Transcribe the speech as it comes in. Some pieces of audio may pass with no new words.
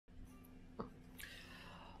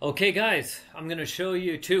Okay guys, I'm going to show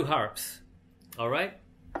you two harps. Alright,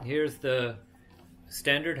 here's the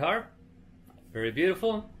standard harp. Very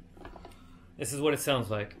beautiful. This is what it sounds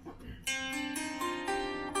like.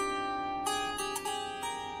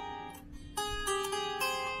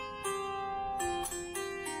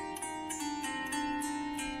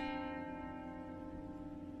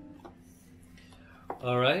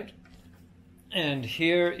 Alright, and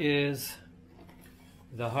here is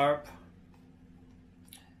the harp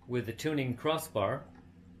with the tuning crossbar,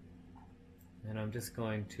 and I'm just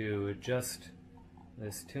going to adjust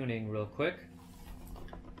this tuning real quick.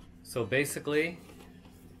 So basically,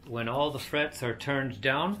 when all the frets are turned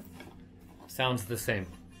down, sounds the same.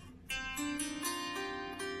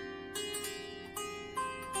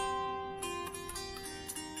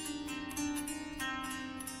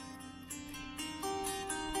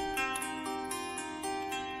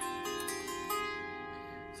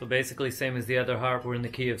 So basically same as the other harp, we're in the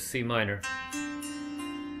key of C minor.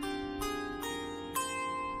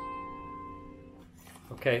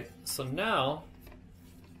 Okay, so now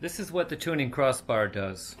this is what the tuning crossbar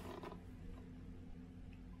does.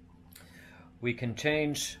 We can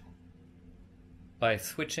change by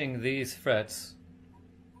switching these frets.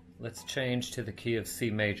 Let's change to the key of C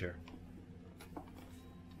major.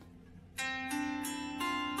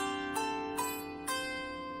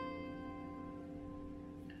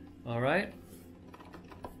 Alright,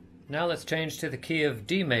 now let's change to the key of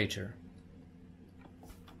D major.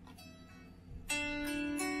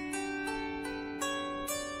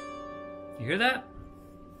 You hear that?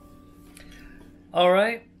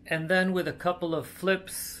 Alright, and then with a couple of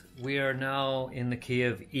flips, we are now in the key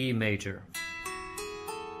of E major.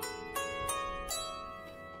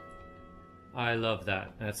 I love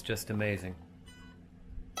that. That's just amazing.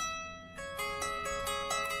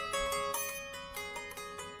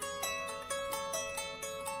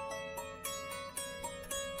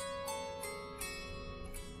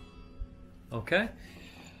 Okay,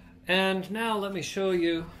 and now let me show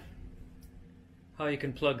you how you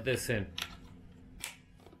can plug this in.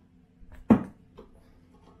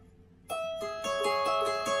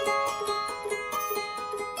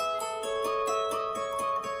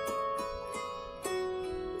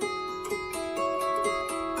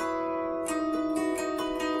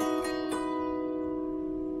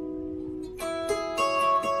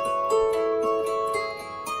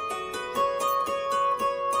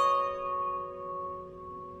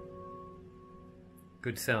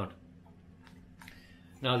 Good sound.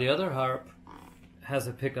 Now the other harp has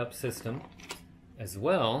a pickup system as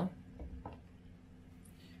well.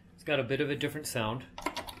 It's got a bit of a different sound.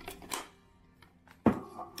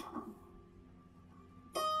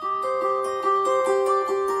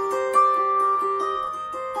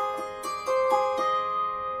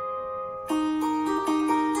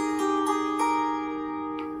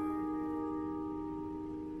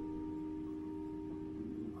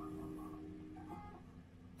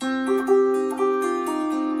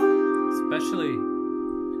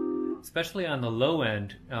 Especially on the low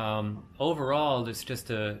end. Overall, it's just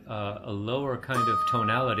a lower kind of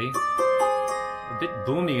tonality, a bit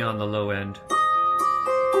boomy on the low end.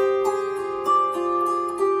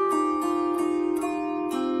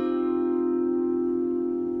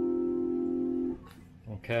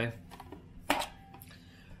 Okay.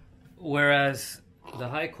 Whereas the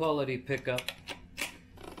high quality pickup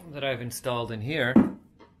that I've installed in here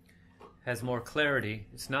has more clarity.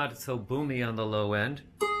 It's not so boomy on the low end.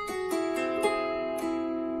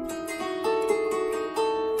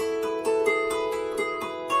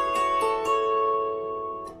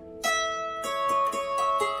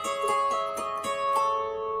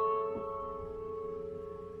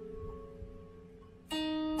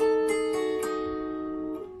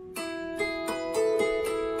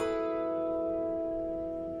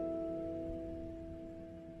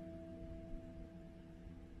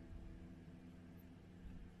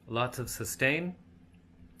 Lots of sustain,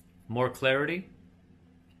 more clarity,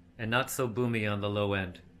 and not so boomy on the low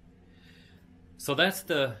end. So that's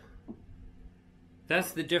the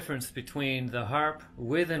difference between the harp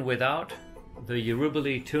with and without the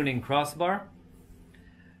Yerubilee Tuning Crossbar,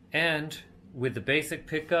 and with the basic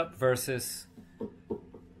pickup versus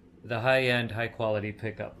the high-end, high-quality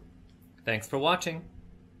pickup. Thanks for watching.